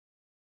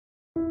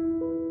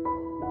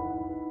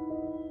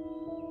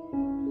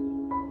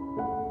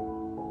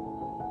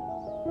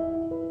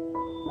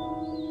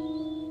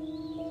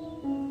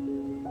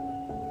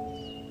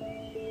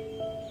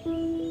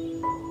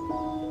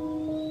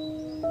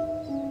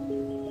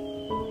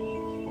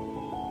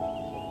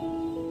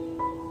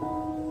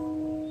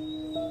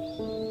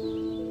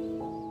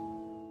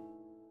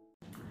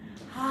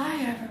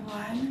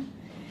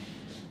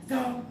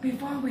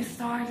we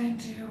start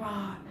into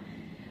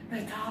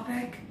the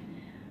topic,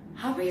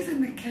 hubby's in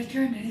the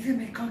kitchen and he's going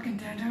to be cooking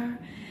dinner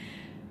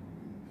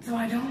so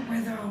I don't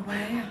wither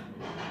away.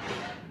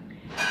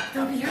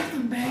 So if you hear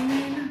some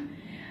banging,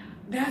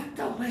 that's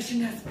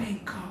deliciousness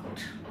being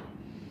cooked.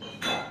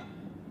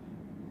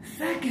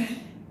 Second,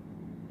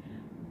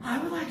 I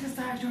would like to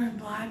start doing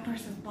blind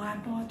versus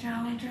blindfold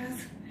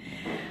challenges.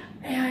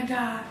 And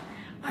I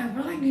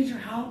really need your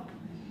help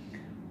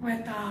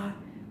with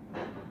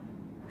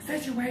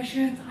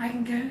situations I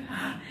can get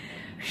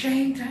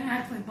Shane to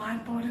actually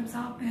blindfold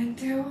himself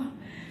into.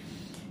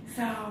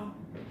 So,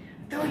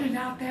 throwing it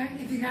out there,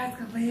 if you guys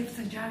could leave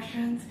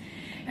suggestions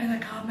in the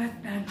comments,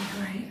 that'd be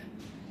great.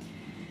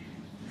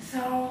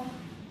 So,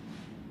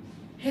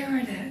 here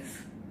it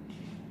is.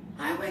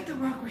 I went to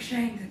work with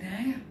Shane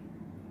today,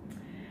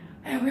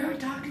 and we were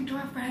talking to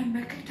our friend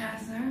Micah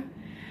Tesler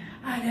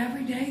at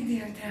Everyday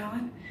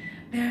Detailing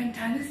there in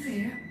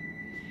Tennessee.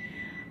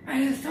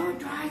 And it's so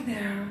dry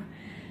there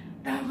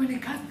that when he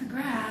cuts the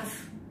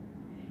grass,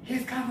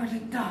 he's covered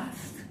in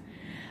dust.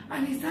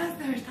 And he says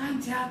there's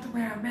times you have to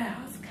wear a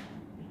mask.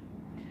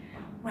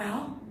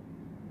 Well,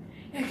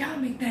 it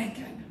got me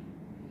thinking.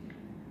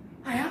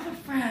 I have a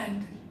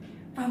friend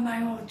from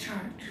my old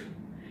church.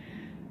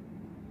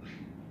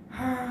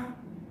 Her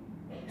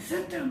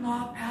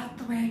sister-in-law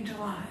passed away in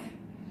July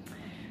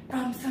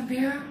from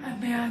severe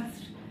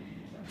advanced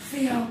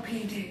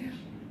COPD.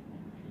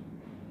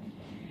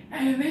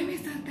 And it made me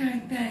sit there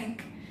and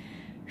think,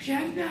 she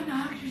had to be on an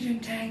oxygen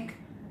tank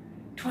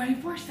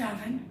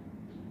 24/7,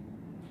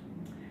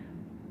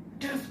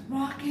 just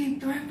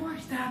walking 3 or 4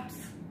 steps,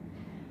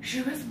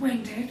 she was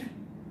winded,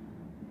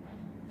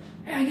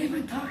 and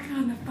even talking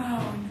on the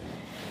phone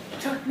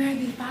took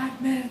maybe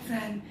 5 minutes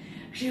and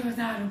she was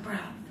out of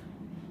breath.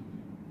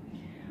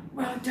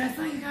 Well, just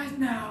so you guys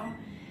know,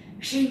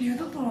 she knew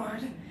the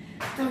Lord,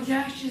 so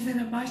yes, she's in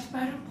a much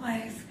better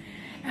place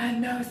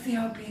and no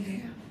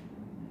COPD.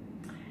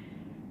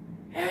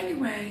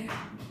 Anyway,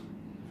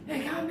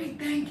 it got me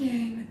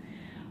thinking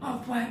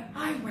of what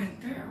I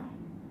went through.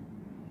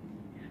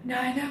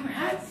 Now, I never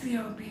had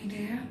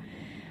COPD,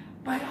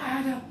 but I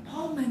had a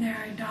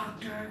pulmonary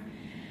doctor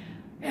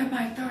in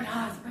my 3rd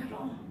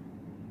hospital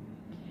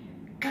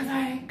because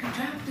I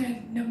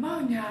contracted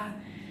pneumonia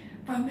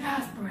from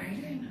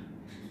aspirating.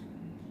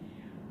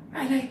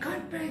 And they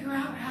couldn't figure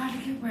out how to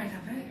get rid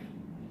of it.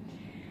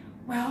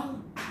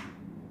 Well,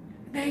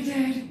 they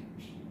did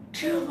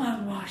 2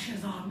 lung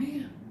washes on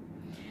me.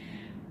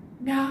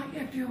 Now,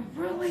 if you're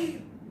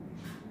really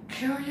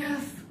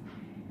curious,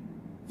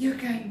 you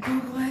can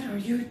Google it or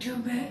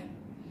YouTube it,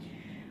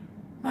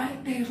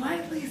 but they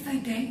lightly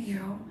sedate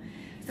you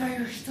so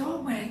you're still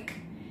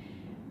awake,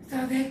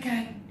 so they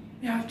can,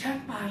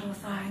 check vital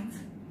signs.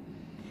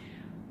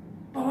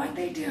 But what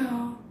they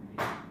do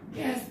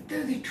is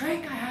through the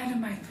trach I had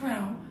in my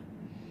throat,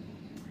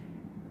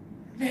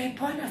 they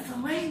put a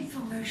saline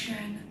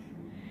solution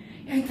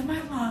into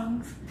my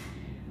lungs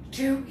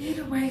to eat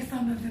away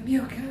some of the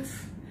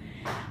mucus,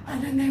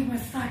 and then they would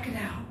suck it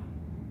out.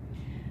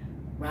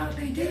 Well,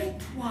 they did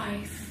it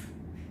twice,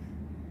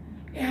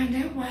 and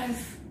it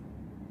was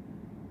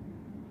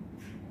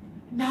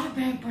not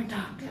very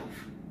productive.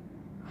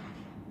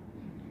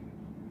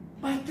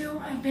 But through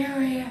a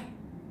very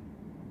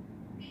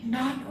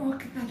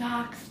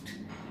non-orthodox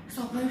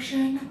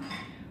solution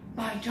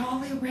by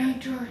Jolly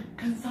Rancher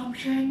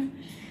consumption,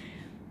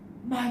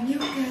 my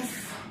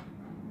mucus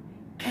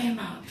came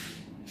up.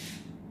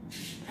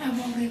 And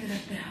we'll leave it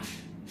at that.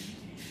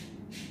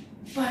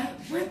 But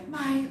with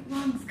my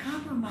lungs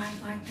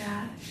compromised like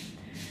that,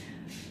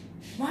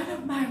 one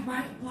of my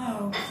right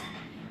lobes,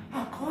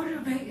 a quarter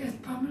of it is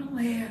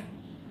permanently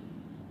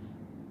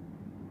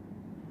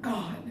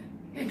gone.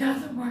 It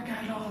doesn't work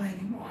at all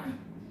anymore.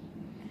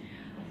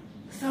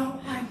 So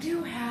I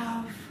do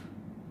have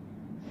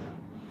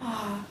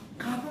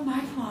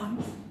compromised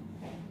lungs,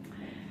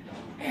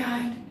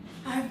 and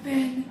I've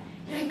been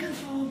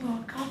inconsolable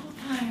a couple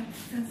times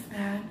since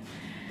then,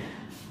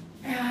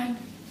 and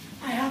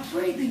I have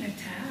breathing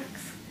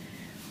attacks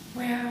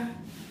where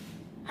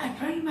I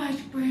pretty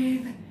much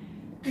breathe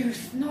through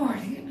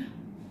snorting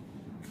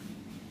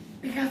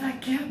because I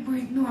can't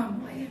breathe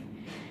normally.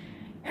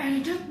 And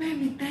it just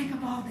made me think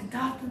of all the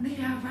dust in the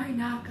air right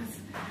now because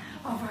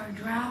of our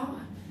drought.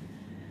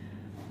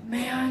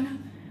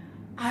 Man,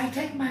 I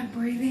take my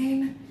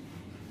breathing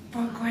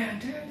for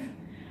granted.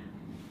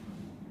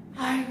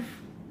 I've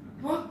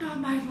worked on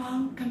my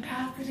lung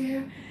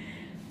capacity,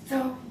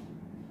 so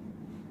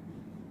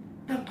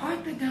the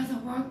part that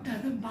doesn't work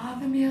doesn't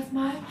bother me as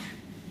much.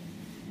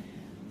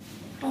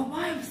 But while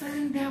I'm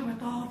sitting there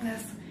with all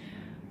this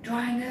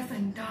dryness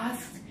and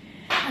dust,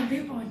 and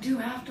people do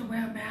have to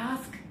wear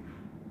masks,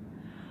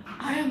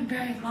 I am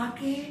very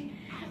lucky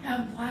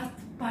and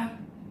blessed by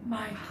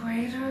my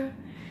Creator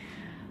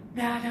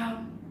that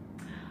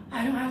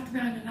I don't have to be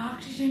on an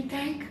oxygen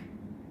tank,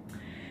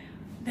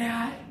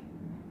 that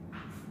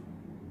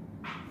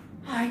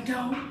I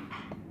don't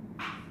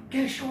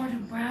get short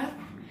of breath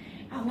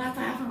unless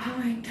I have a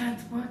really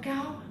intense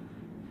workout.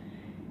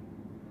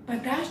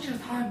 But that's just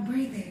hard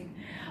breathing.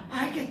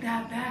 I get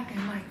that back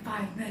in like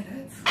 5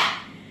 minutes.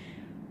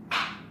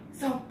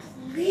 So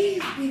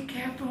please be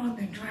careful on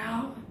the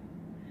drought.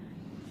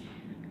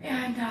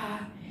 And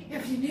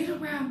if you need to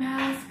wear a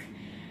mask,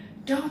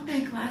 don't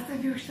think less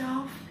of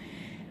yourself,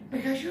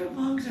 because your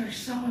lungs are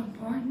so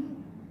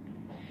important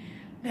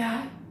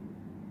that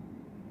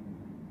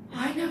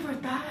I never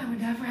thought I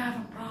would ever have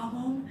a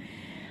problem.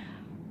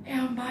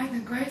 And by the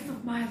grace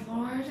of my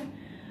Lord,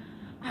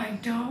 I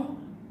don't.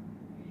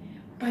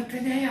 But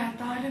today I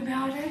thought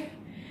about it,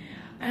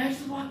 and I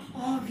just want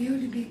all of you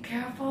to be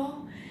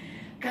careful,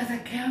 because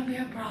it can be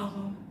a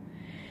problem.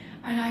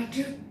 And I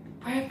do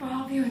pray for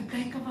all of you and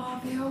think of all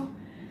of you.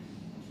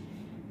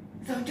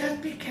 So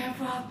just be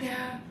careful out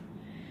there,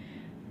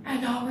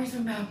 and always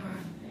remember,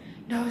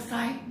 no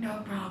sight,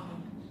 no problem.